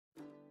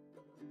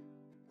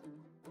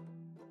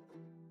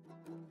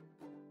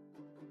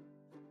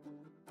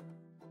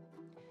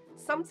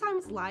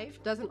Sometimes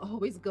life doesn't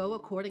always go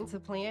according to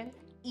plan,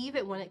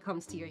 even when it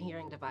comes to your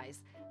hearing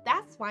device.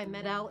 That's why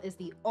MED-EL is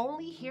the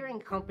only hearing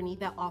company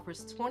that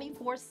offers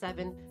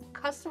 24/7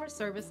 customer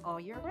service all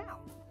year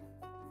round.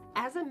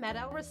 As a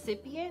MED-EL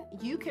recipient,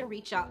 you can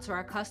reach out to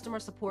our customer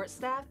support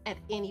staff at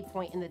any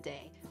point in the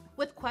day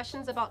with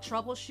questions about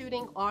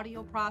troubleshooting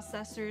audio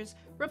processors,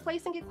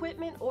 replacing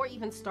equipment, or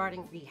even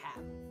starting rehab.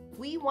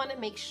 We want to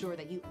make sure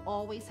that you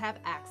always have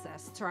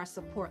access to our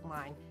support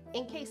line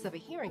in case of a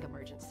hearing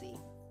emergency.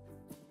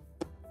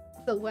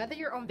 So whether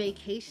you're on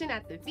vacation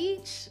at the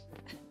beach,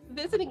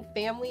 visiting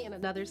family in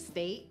another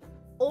state,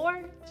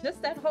 or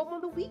just at home on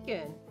the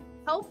weekend,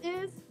 help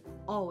is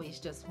always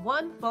just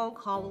one phone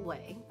call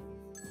away.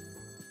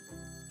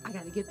 I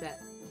gotta get that.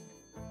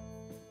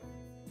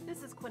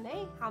 This is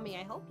Quene. How may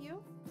I help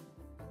you?